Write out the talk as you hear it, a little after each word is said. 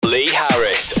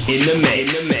In the mix.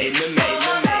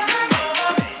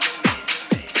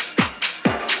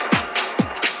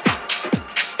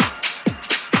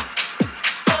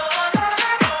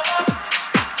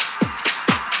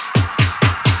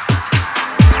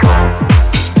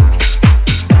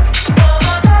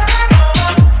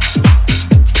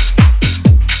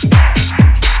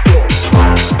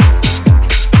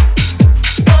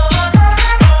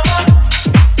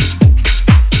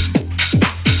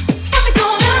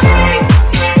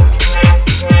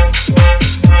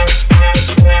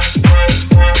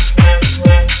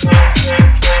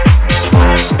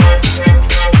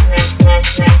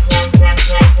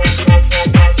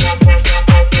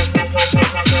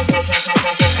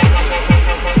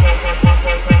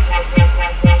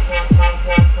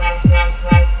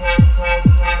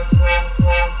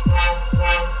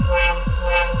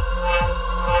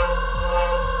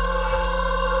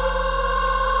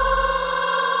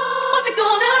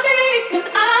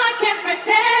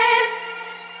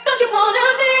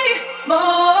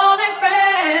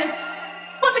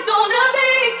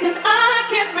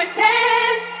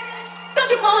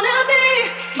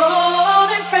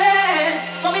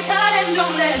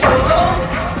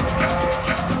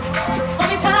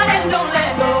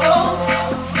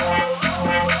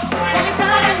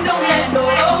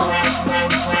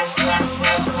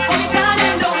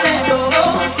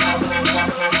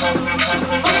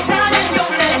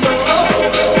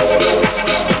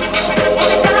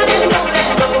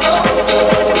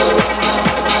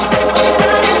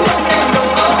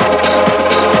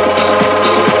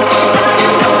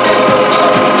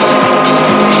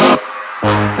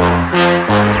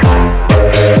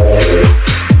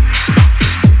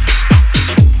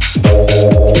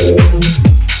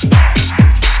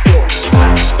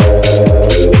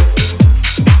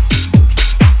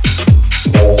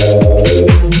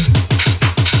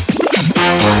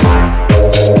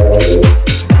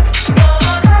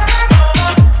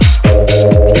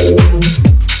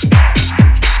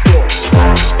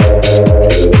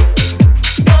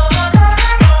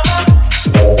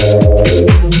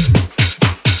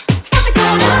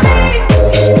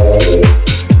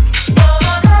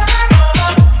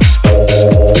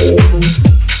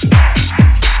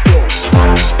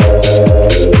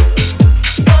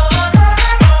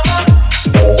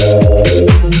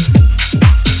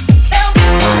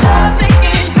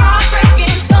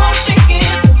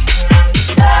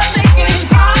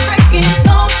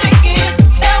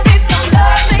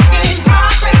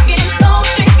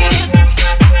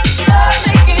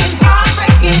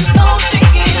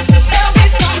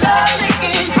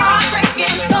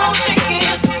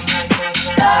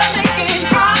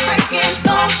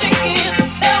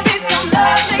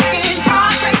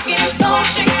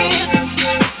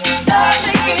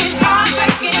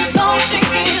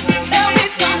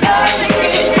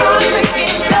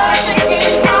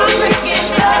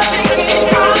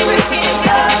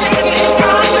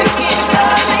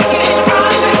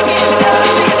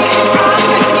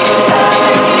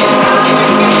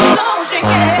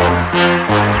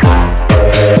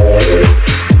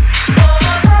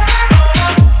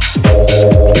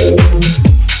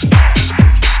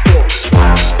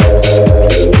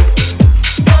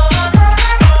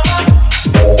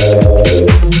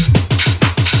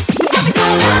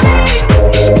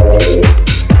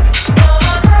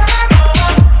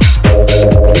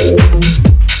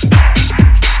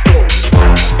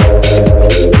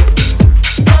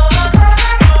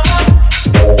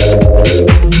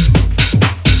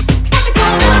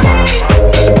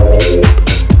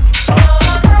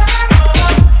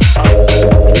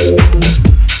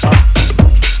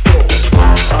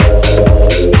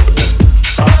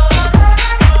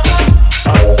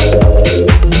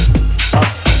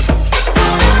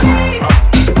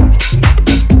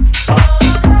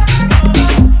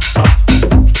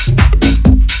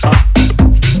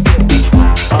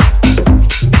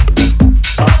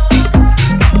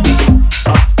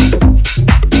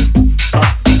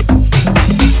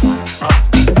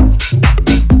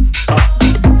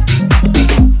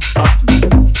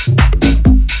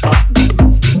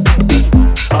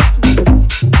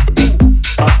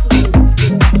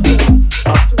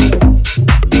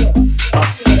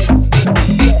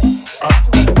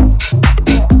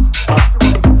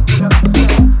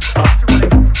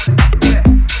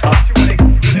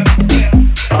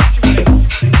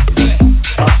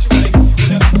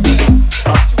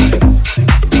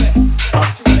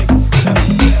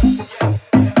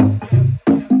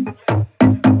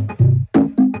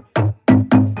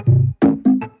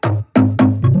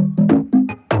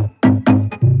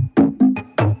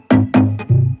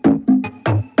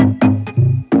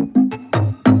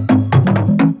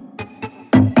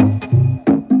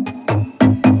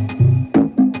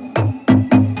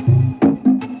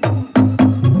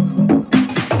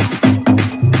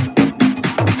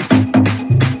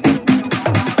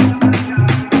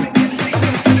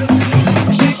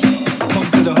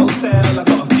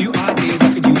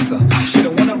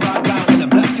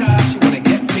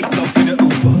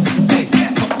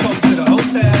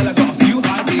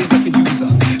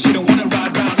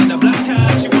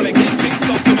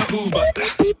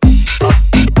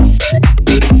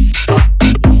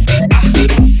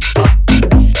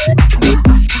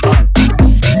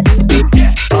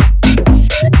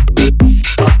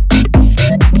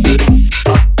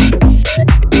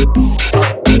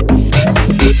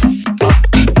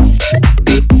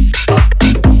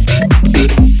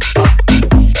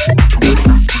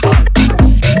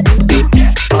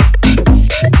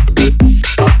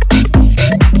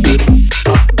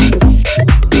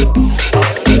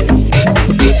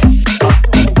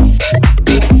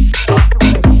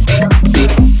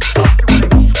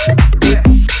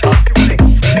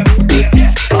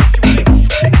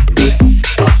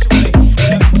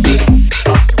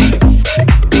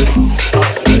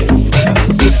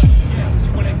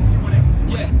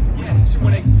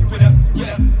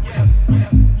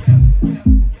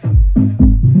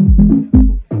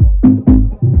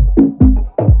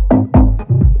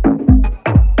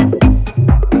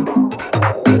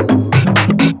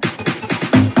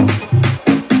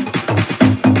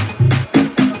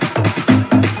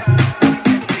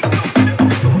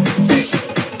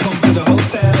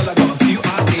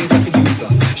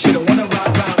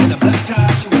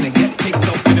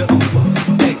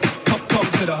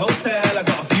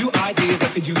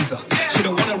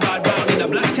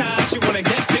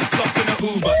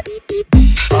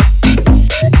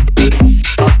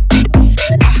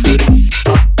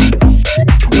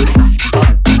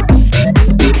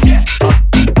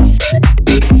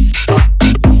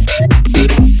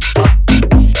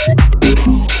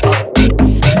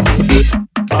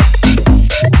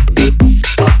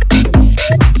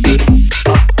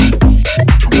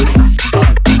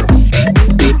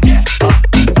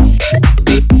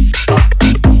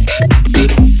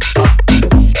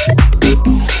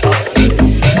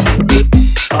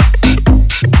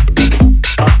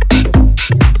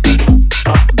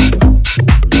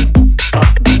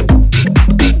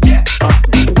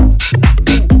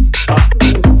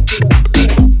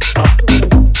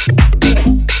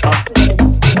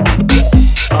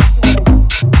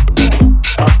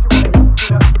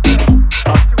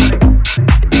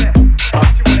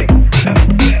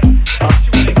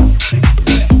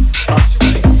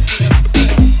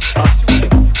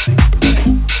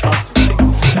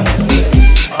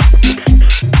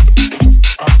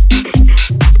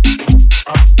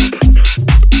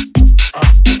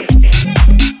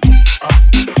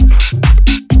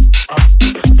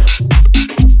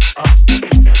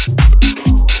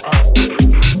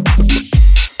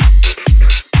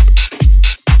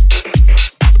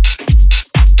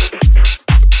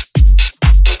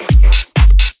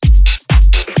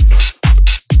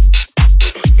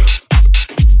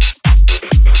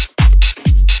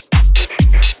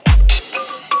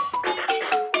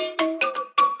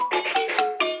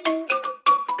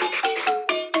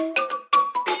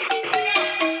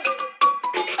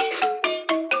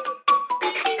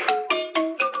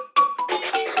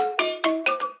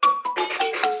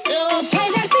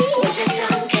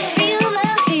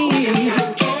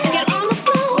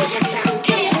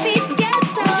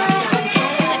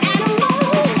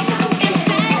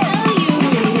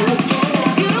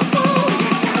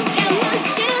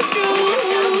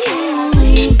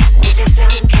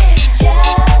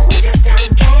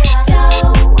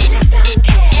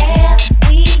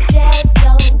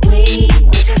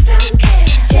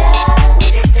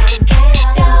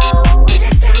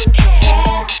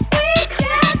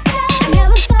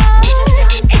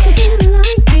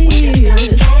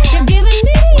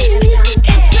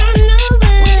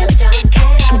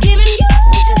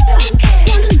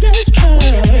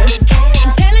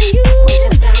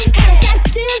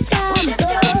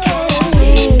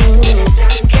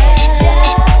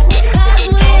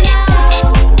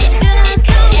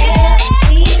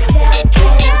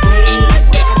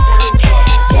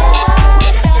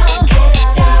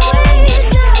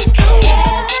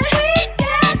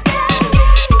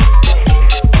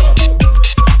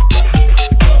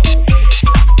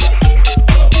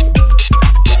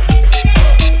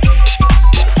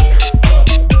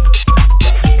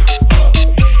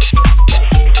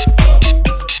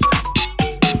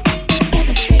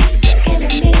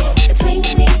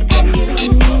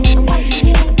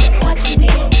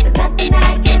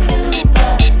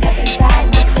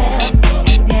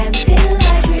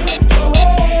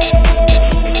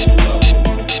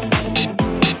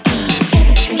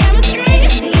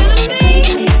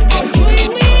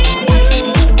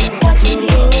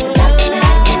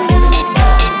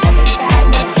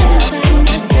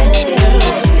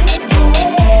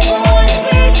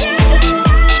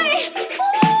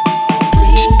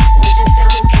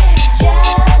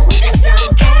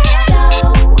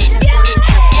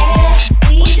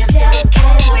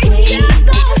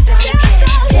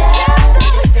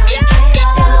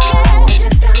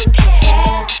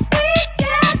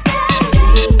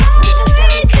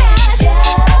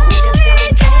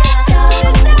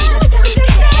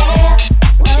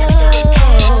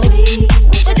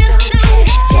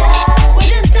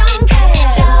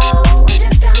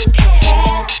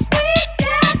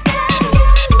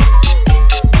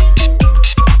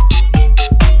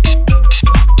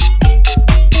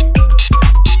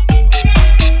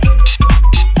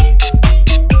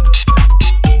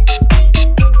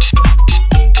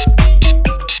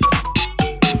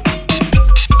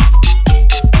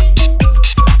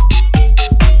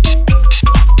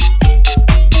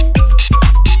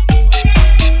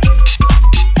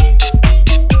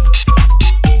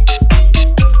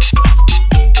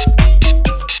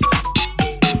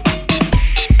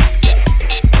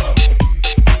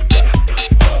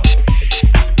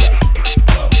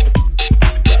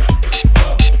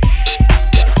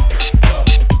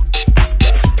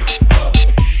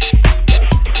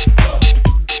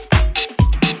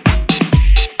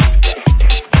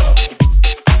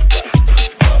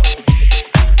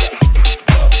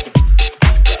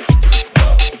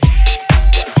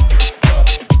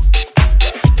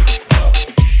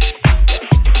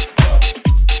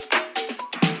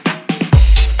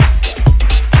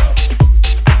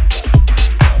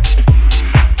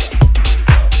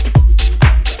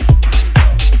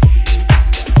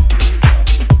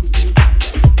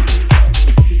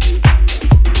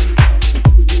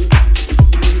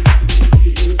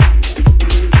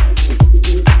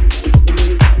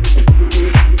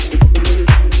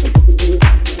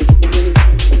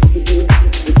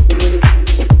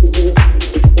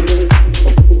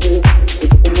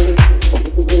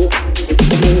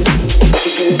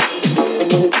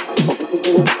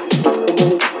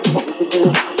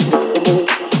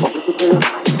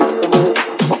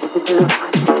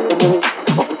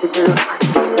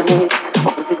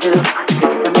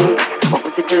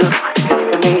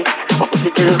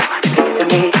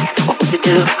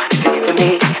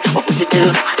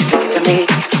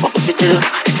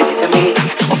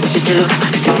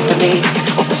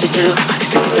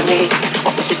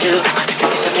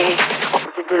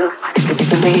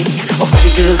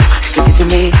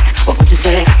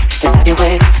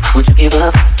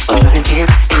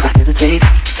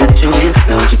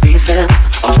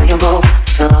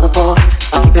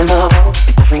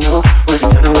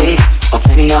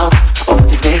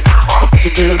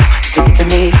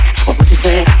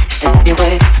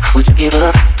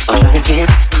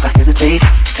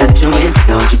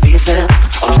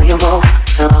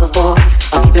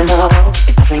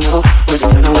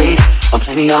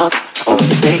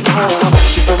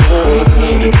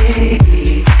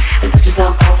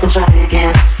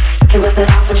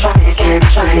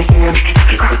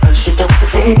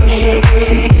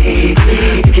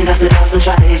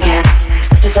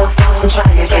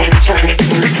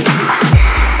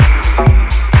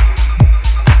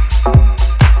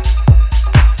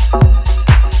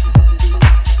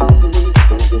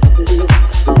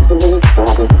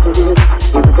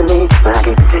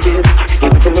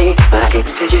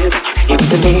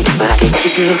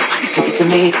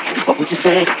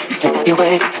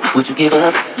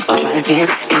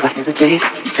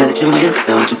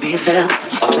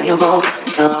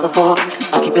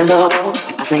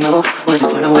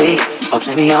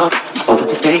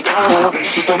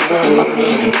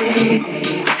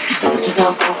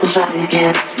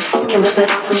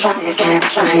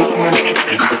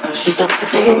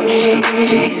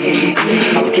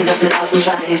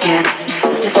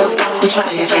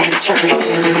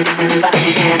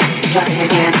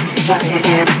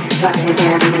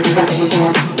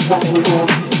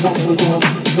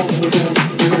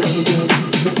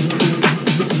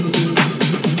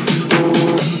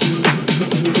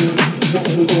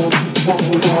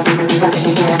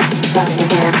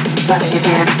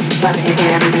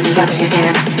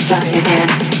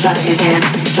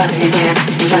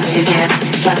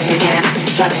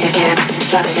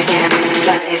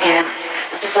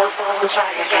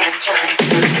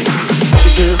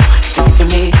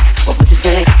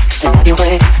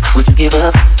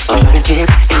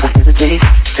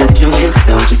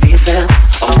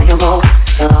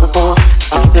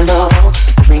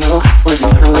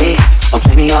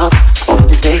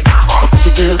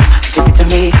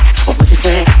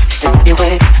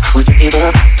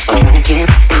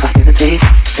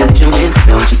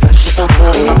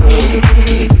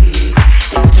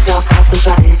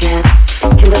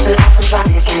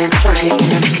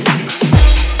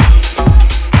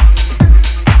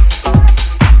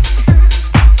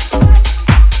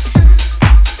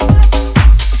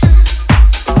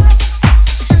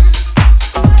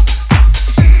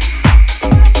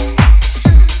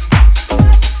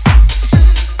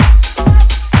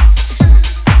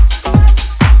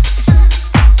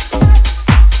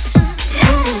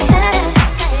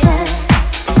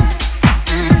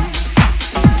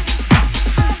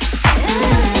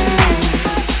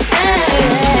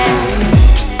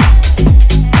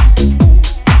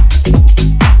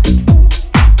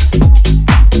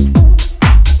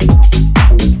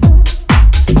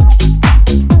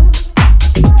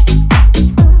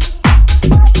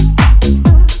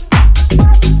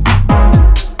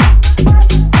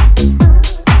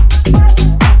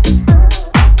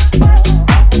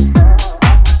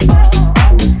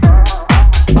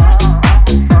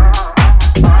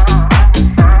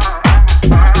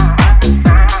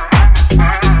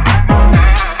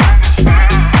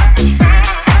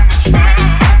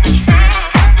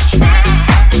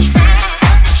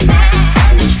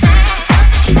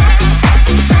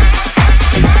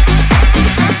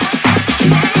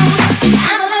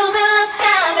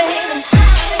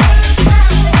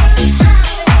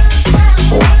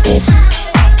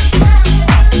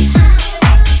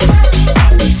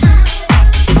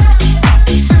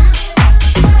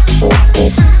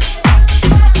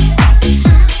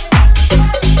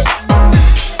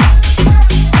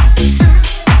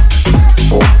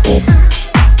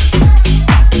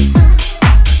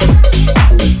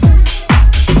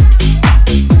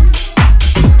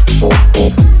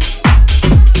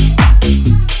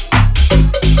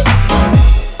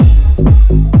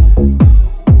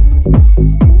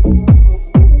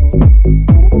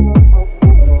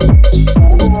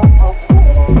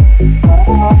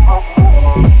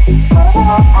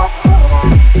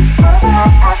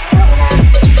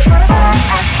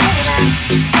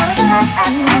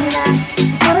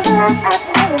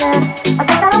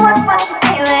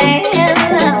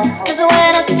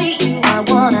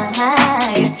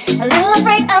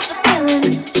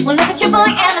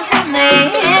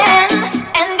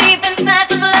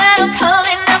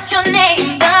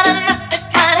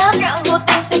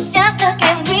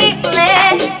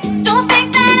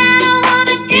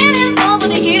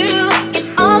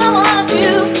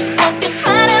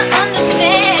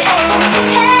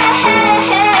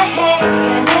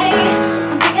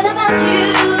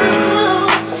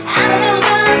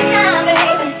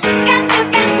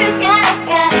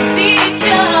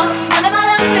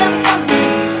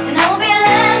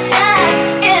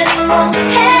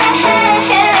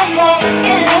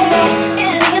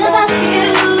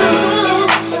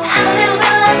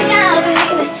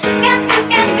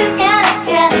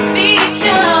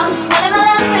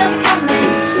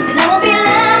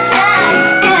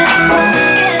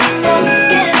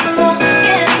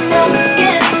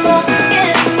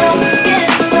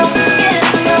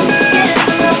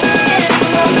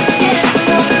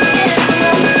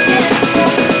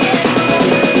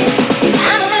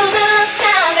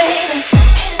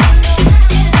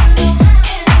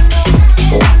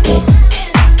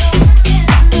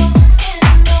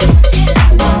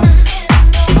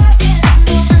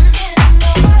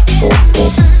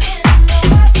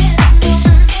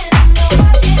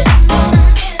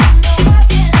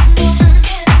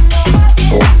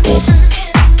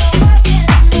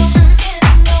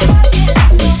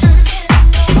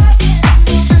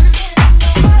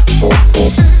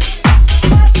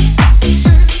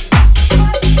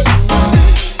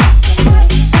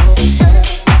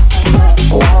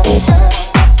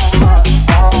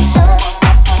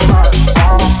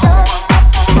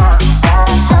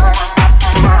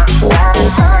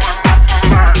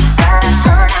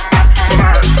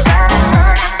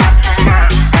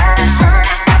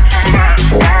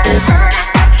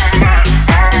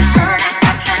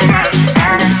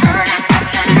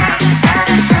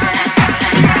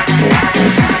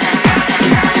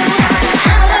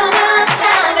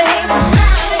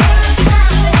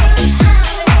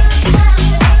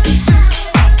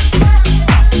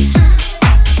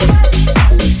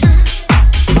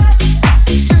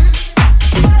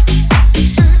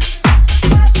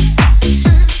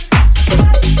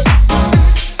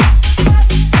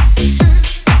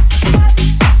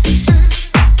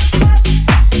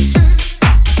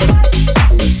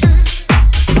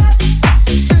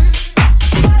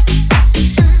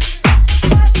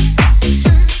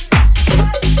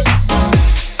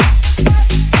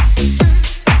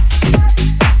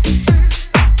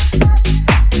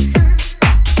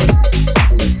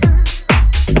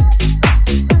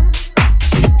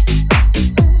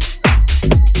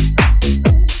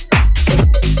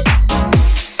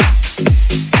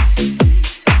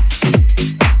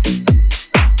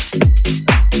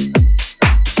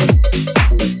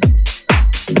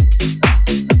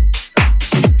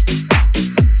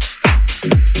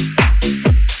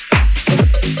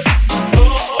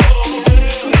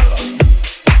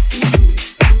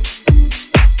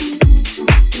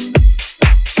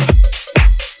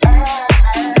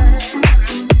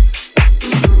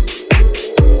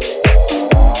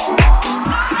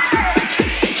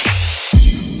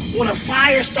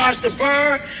 to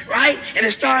burn, right, and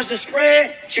it starts to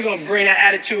spread, she gonna bring that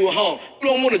attitude home. You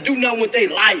don't wanna do nothing with they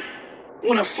life.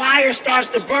 When a fire starts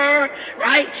to burn,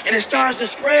 right, and it starts to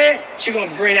spread, she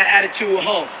gonna bring that attitude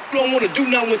home. You don't wanna do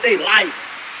nothing with they life.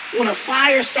 When a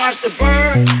fire starts to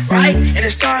burn, right, and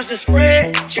it starts to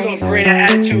spread, she gonna bring that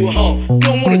attitude home. You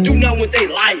don't wanna do nothing with they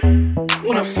life.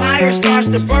 When a fire starts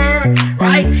to burn,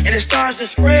 right, and it starts to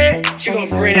spread, she gonna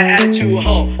bring that attitude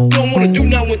home. You don't wanna do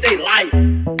nothing with they life.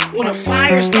 When a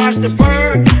fire starts to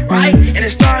burn, right, and it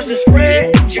starts to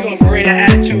spread, she gonna bring that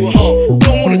attitude home. You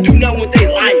don't wanna do nothing with they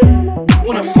life.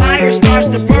 When a fire starts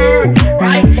to burn,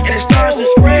 right, and it starts to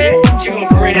spread, she gonna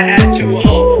bring that attitude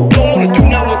home. You don't wanna do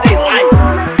nothing with they life.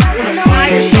 When a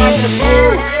fire starts to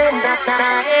burn,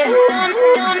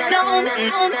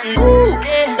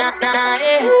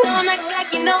 don't act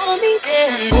like you know me.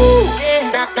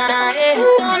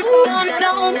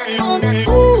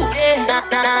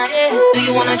 Do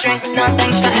you wanna drink? No,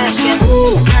 thanks for asking.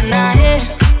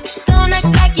 Don't act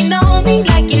like you know me,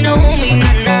 like you know me.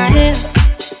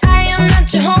 I am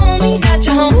not your homie, not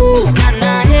your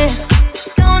homie.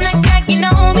 Don't act like you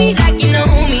know me, like you know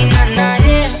me.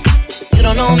 You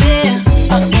don't know me.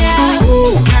 Oh yeah.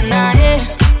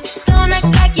 Don't act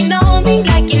like you know me,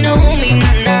 like you know me.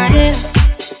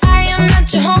 I am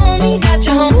not your homie, not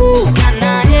your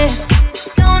homie.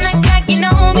 Don't act like you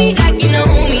know me, like you know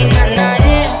me.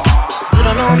 You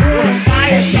don't know me. when a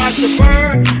fire starts to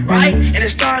burn, right, and it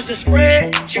starts to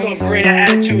spread, she gonna bring that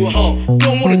attitude home. You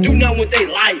don't wanna do nothing with they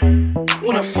life.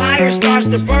 When a fire starts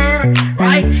to burn,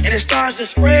 right, and it starts to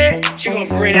spread, she gonna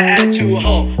bring that attitude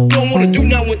home. You don't wanna do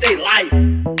nothing with they life.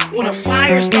 When a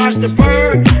fire starts to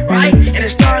burn, right, and it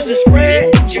starts to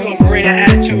spread, she gonna bring that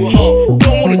attitude home. You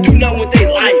don't wanna do nothing with they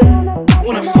life.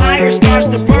 When a fire starts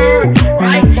to burn,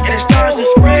 right, and it starts to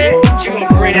spread, she gonna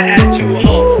bring that attitude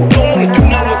home. You don't wanna do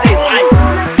nothing with they life.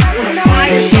 When a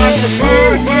fire starts to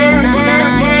burn, burn, burn,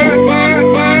 burn, burn,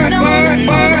 burn, burn,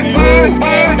 burn, burn, burn,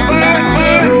 burn,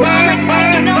 burn,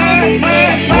 burn, burn,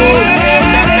 burn,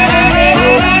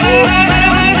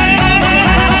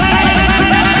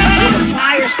 when the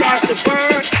fire starts to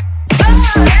burn.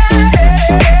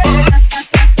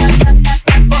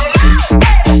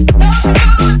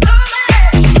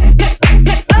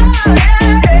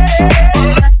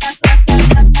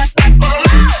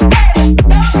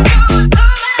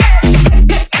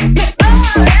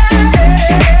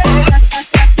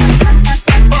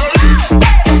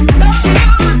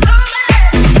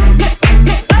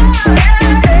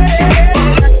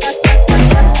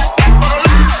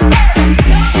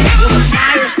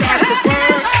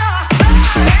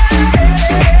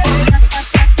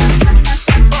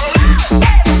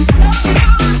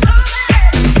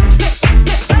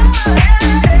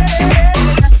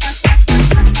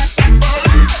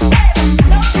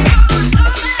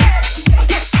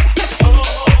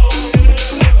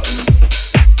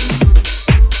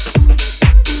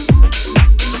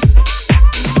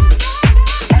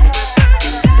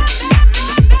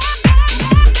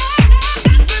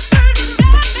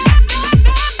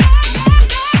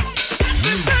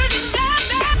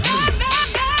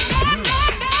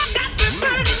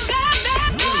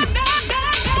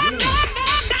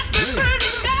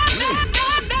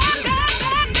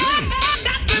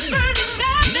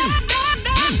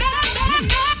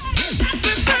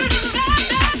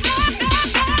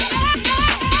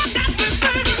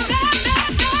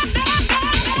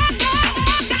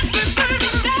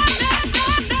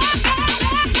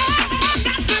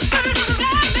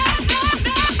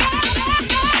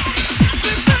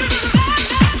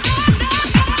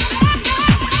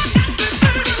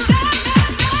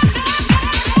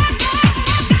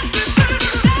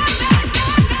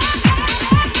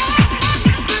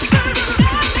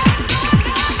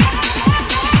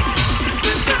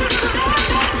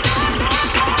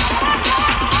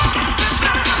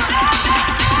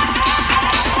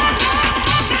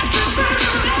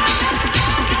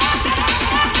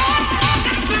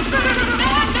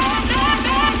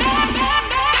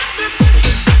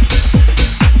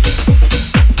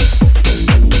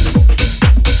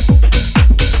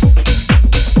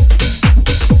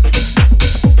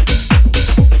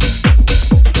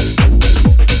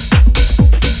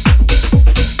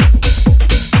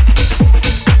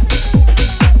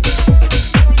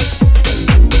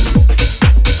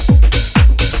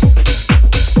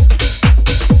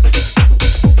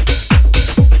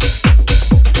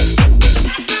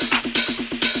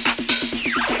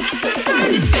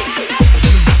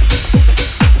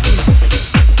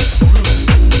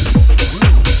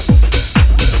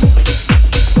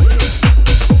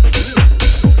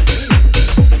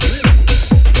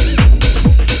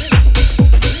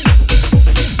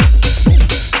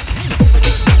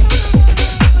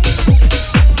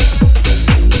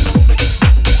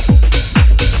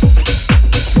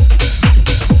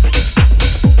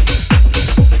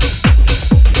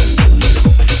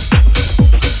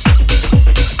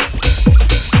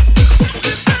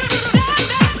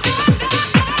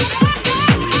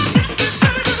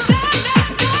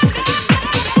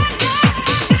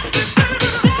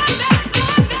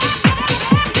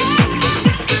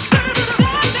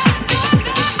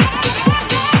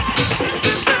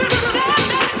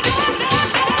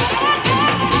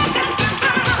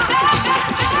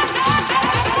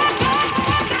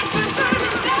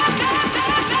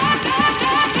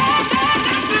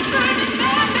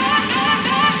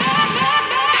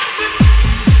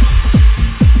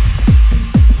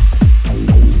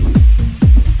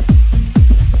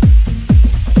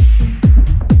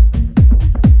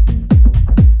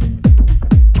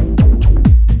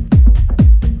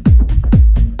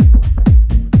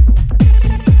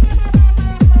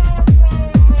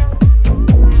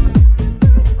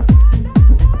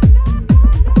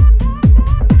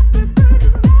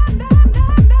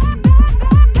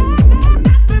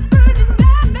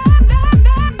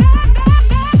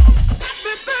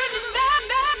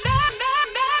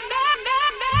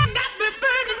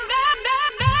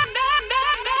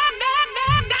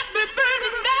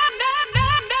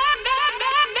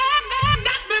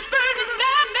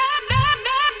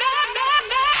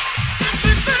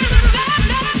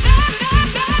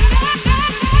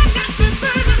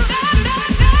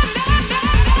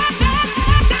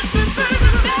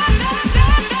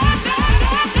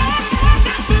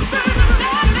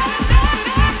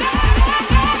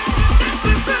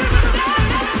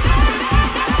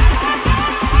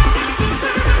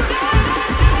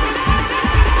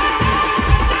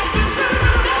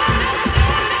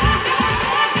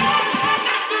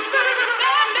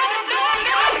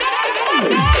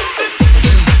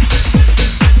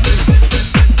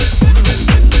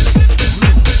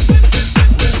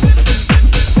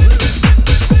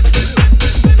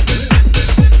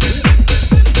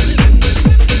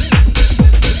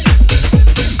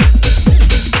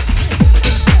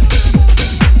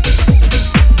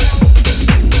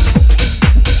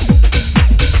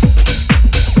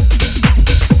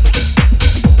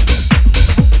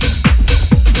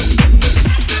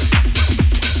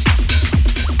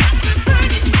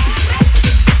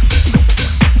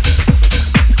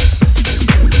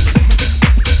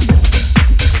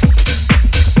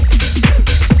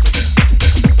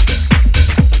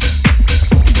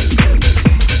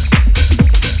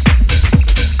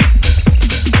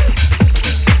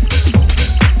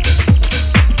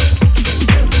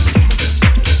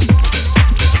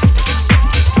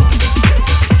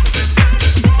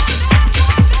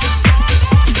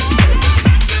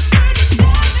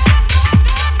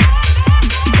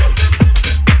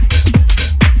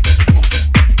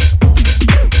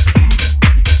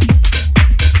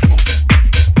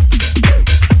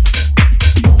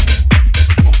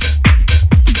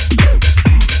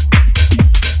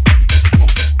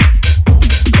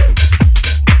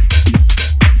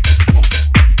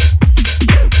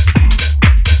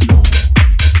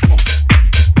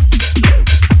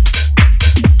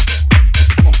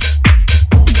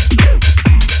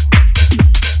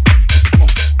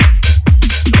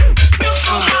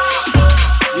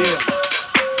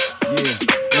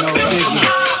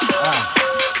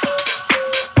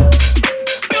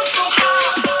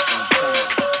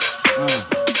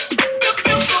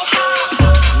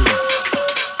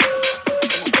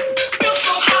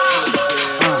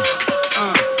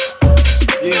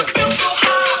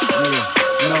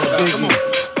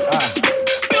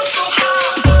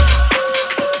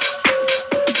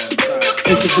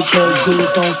 Cause the girls do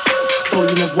don't throw you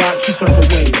the rock, she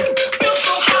turns away.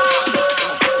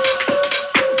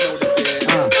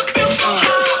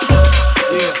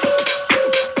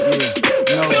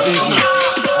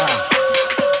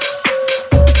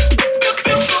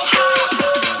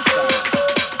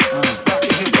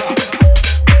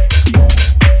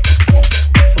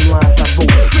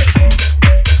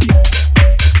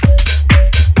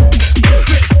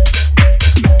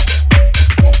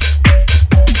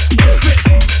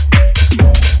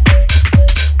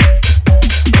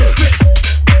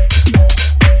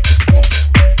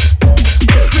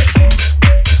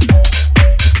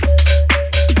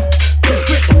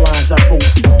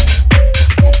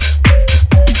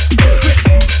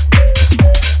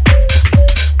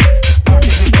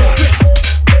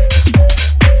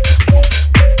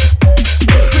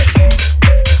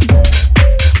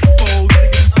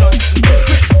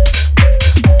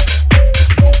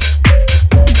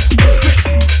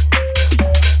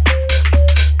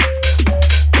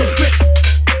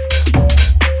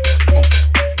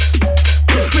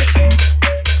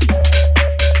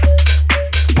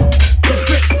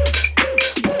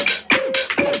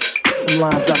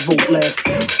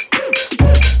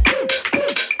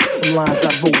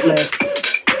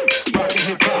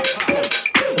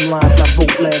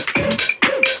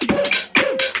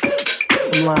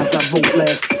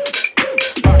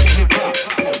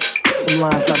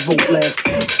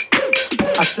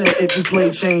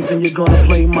 Change, then you're gonna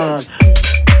play mine.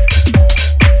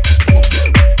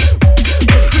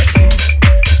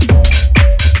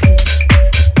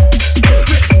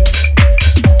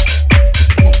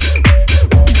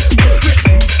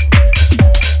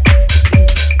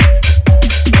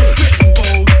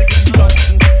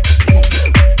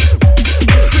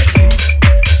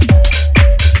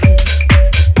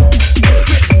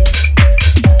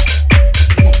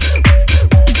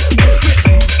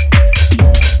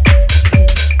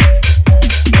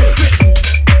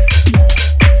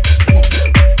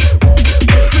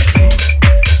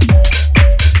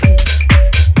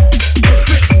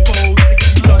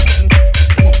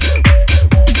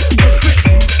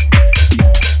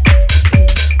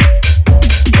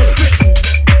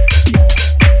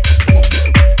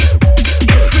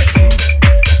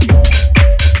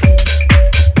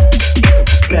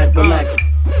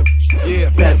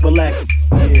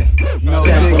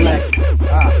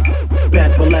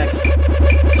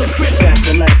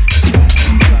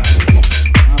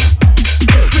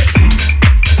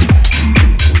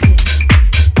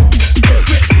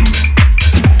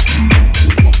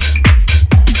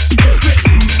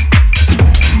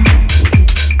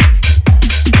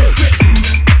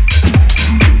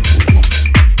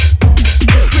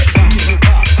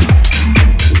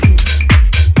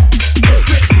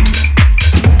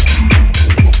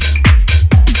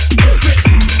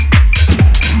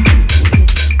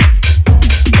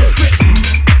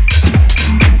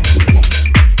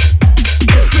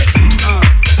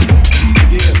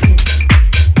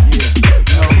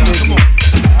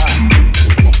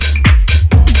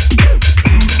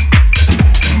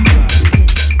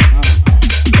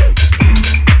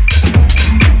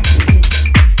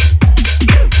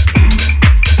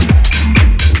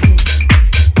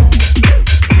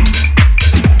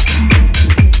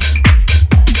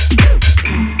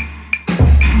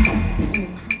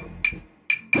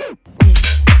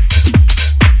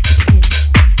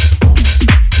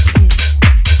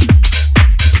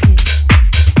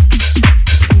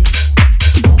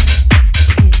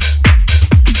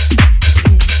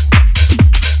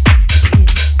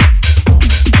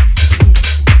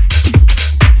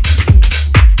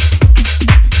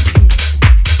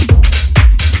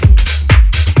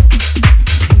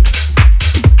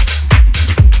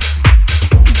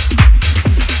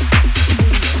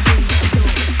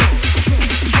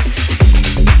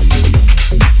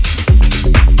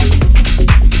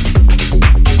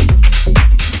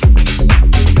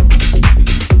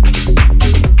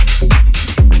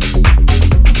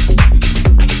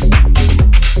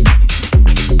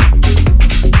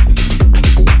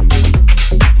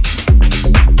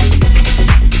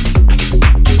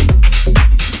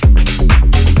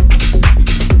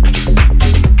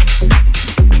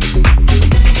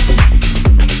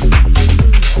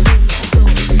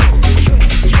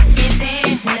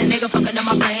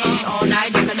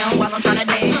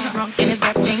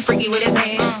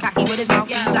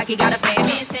 he got a fan.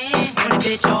 When a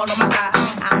bitch all on my side,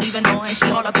 I don't even know, and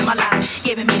she all up in my life,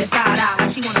 giving me the side eye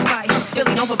like she wanna fight.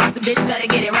 Feeling over by some bitch, better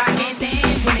get it right. Can't stand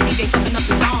when the DJ cooking up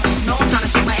the song. No, I'm trying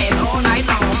to shake my ass all night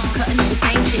long, cutting up the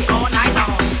same shit all night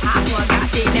long. I swear I got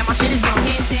this, now my shit is gone.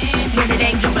 Can't stand when it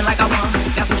ain't jumping like I want.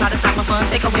 Got to try to stop my fun,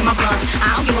 take away my fun.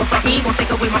 I he ain't gon'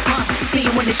 take away my fun. See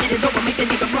him when the shit is over, make the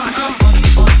nigga run. All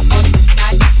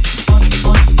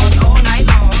night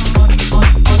long.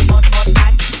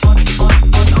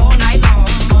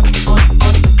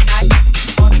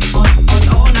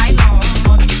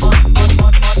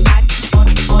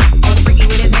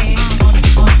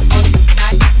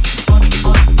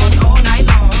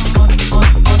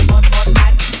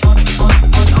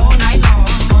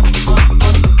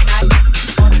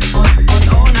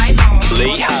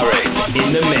 Lee Harris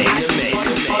in the mix.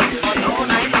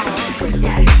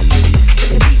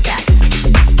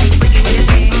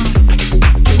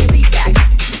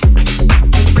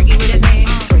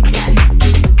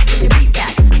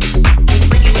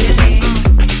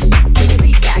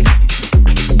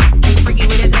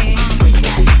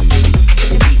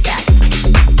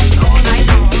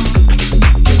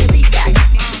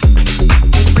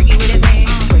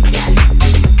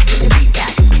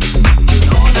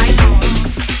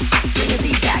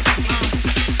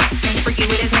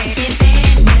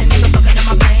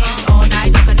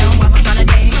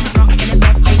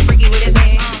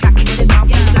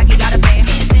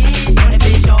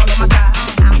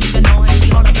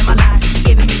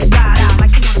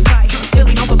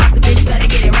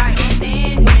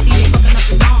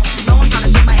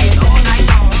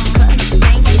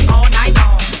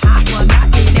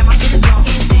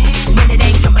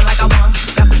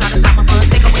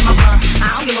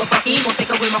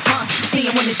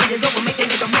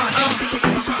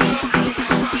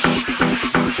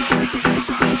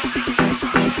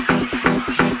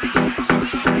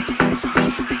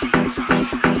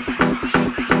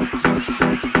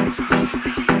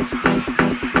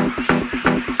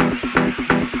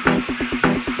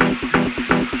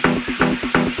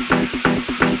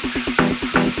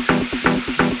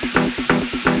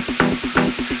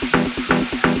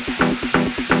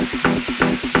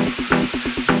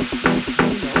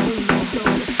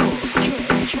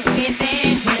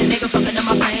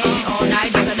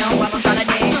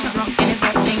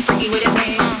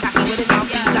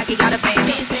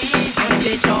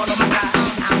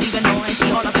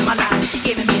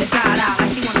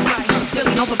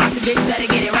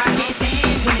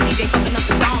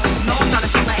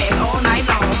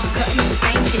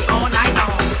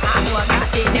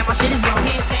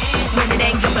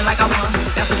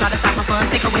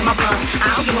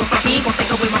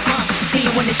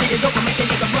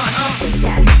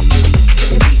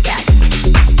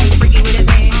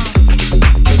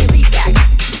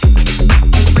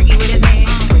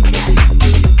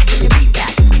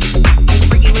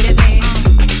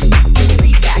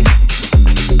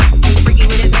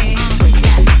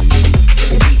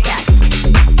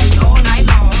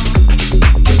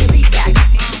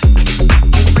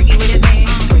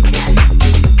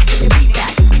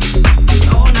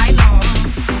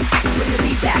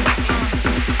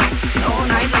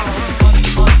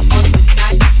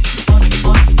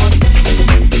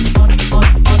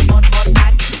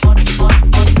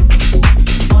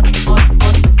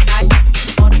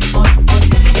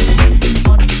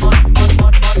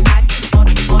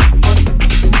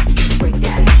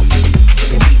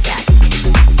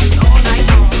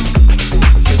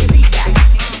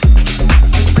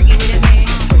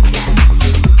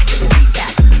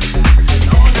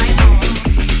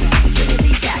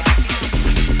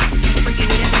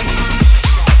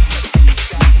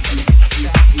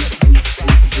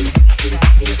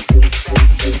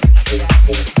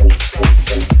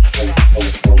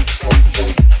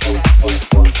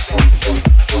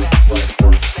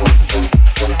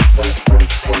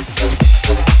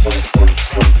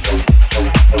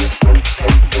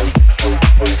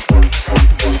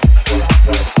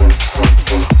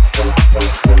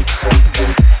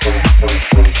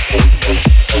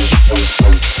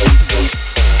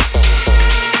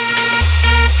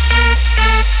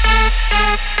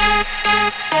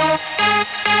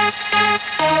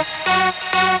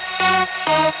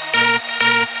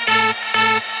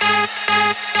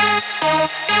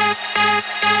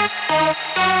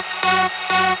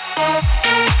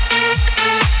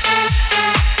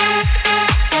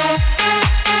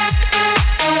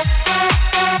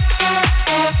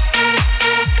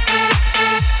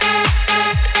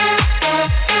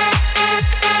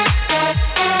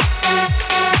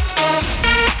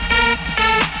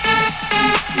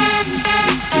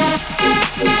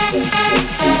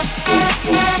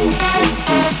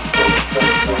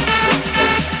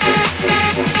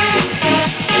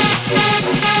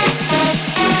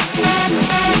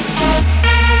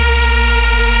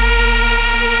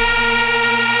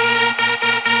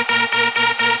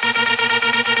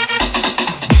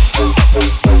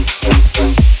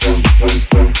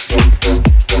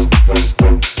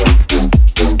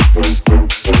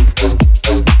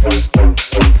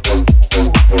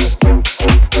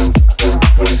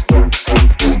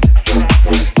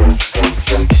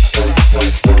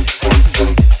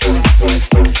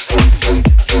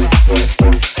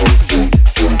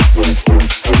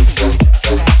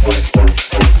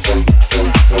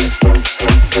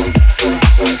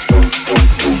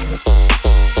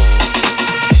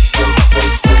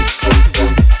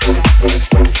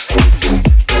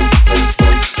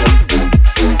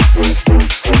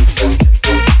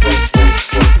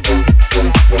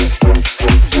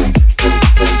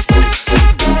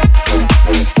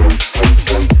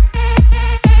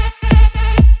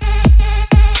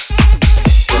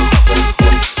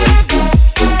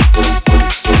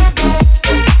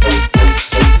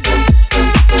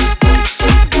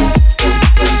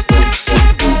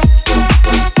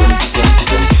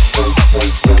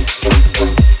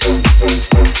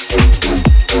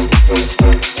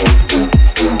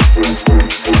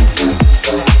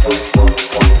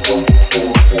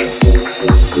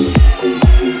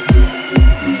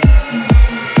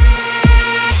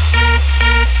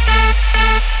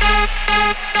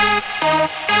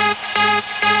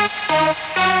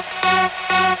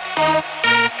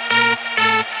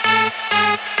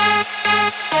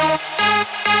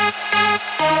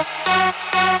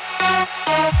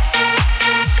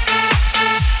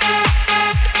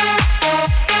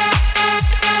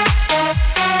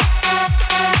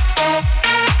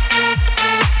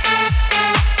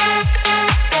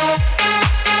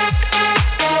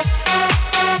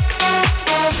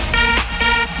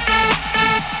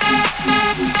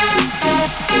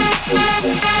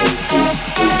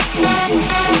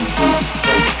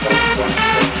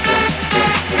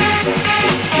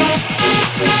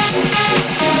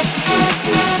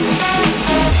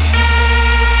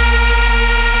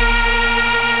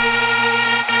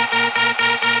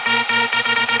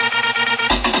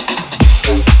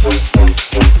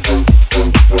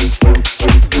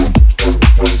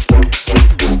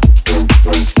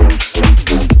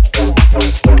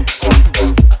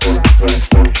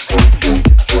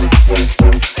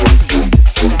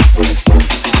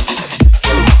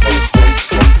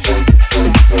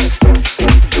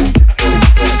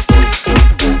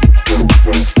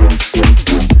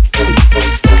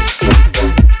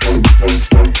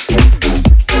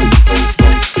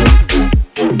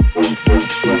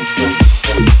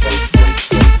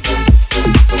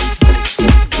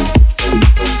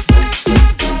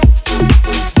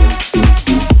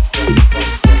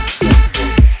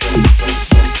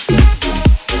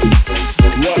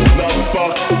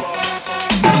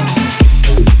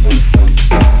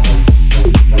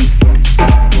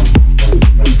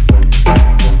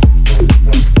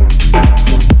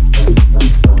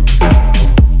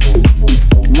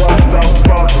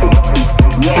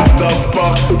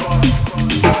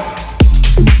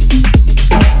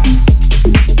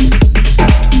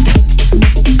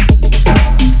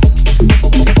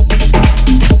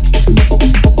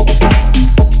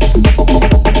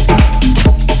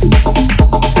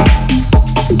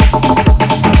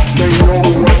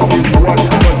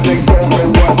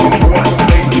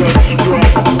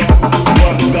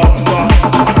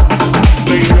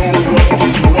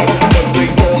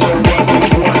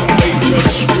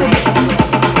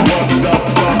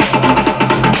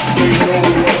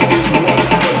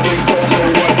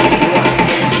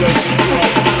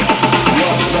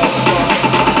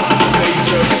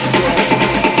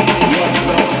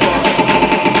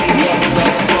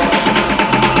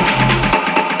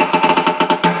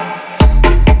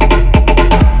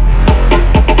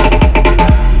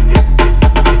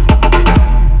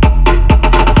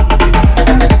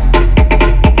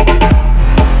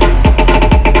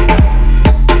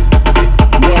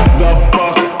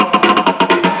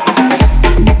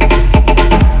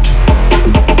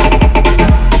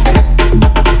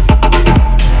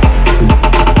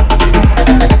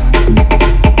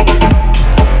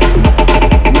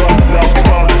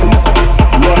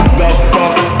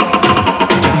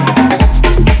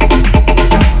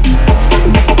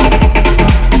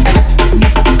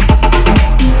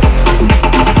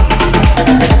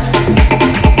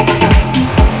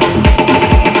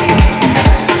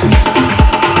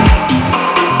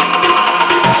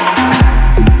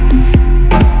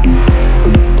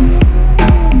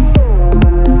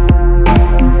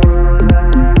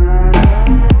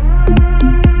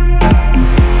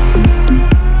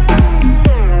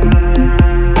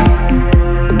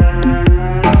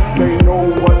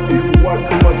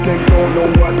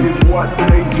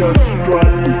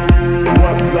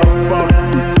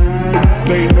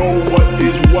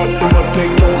 They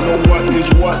don't know what is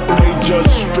what, they just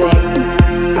strut.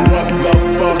 What the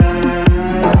fuck?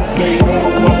 They know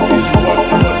what is what,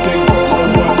 but they don't know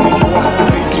what is what,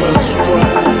 they just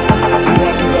strut.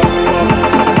 What the fuck?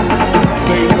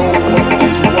 They know what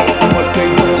is what, but they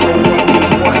don't know what is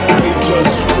what, they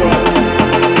just strut.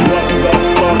 What the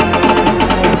fuck?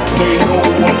 They know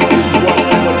what is what,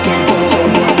 but they don't know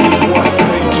what is what,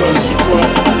 they just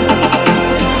strut.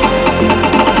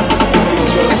 They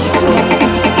just strut.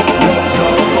 What the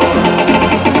fuck?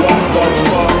 What the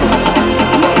fuck?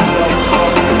 What the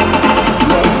fuck?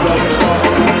 What the fuck? What the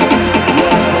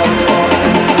fuck?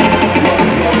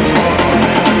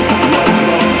 What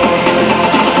the fuck?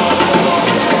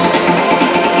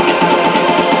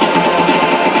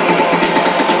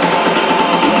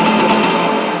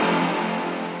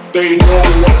 They know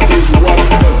what is what,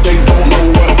 but they don't know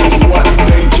what is what,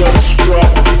 they just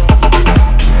strut.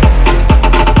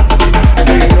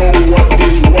 They know what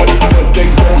is what, but they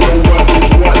don't know what is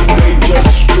what, they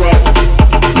just strut.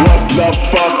 What the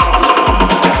fuck?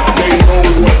 They know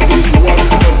what is what,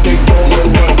 but they don't know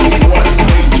what is what,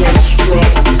 they just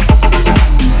strut.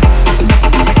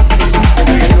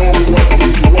 They know what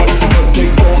is what, but they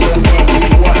don't know what is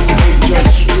what, they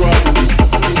just strut.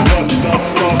 What the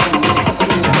fuck?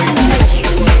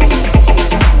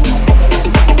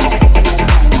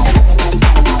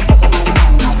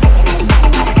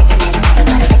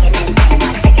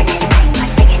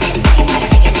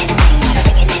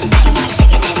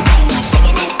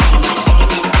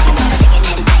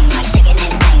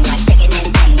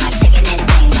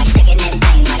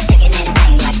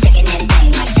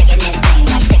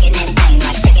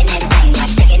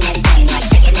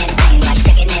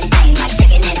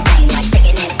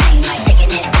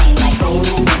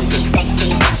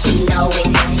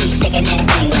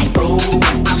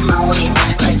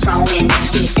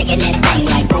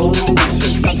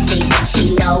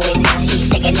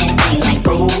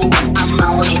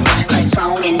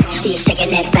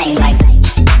 Shaking that thing like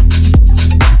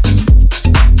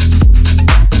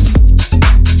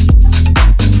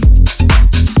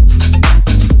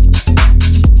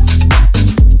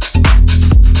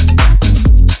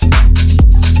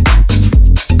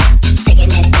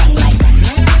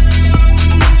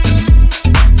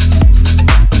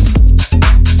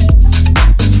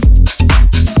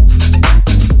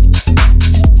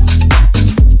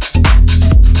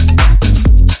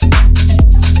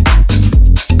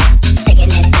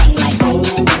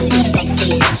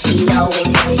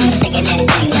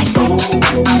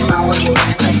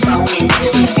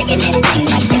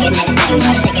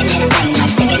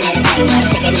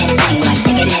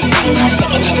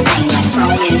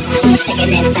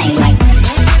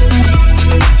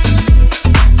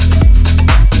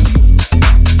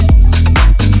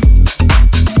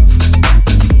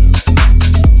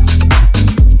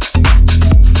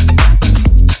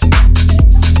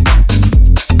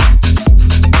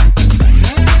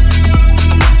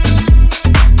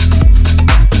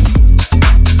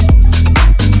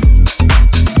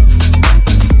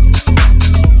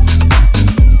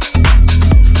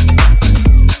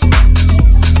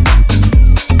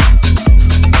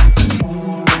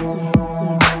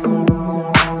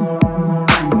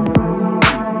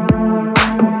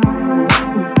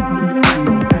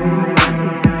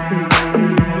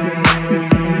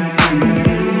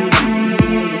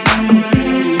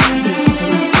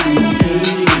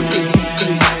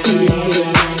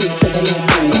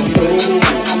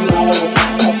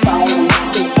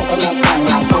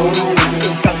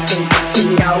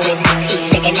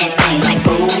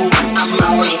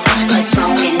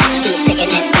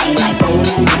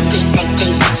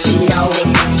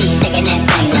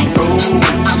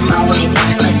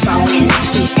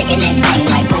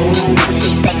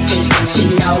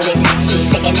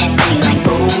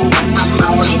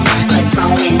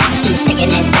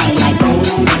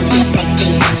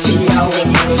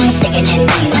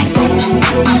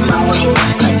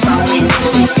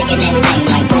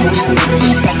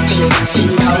boom.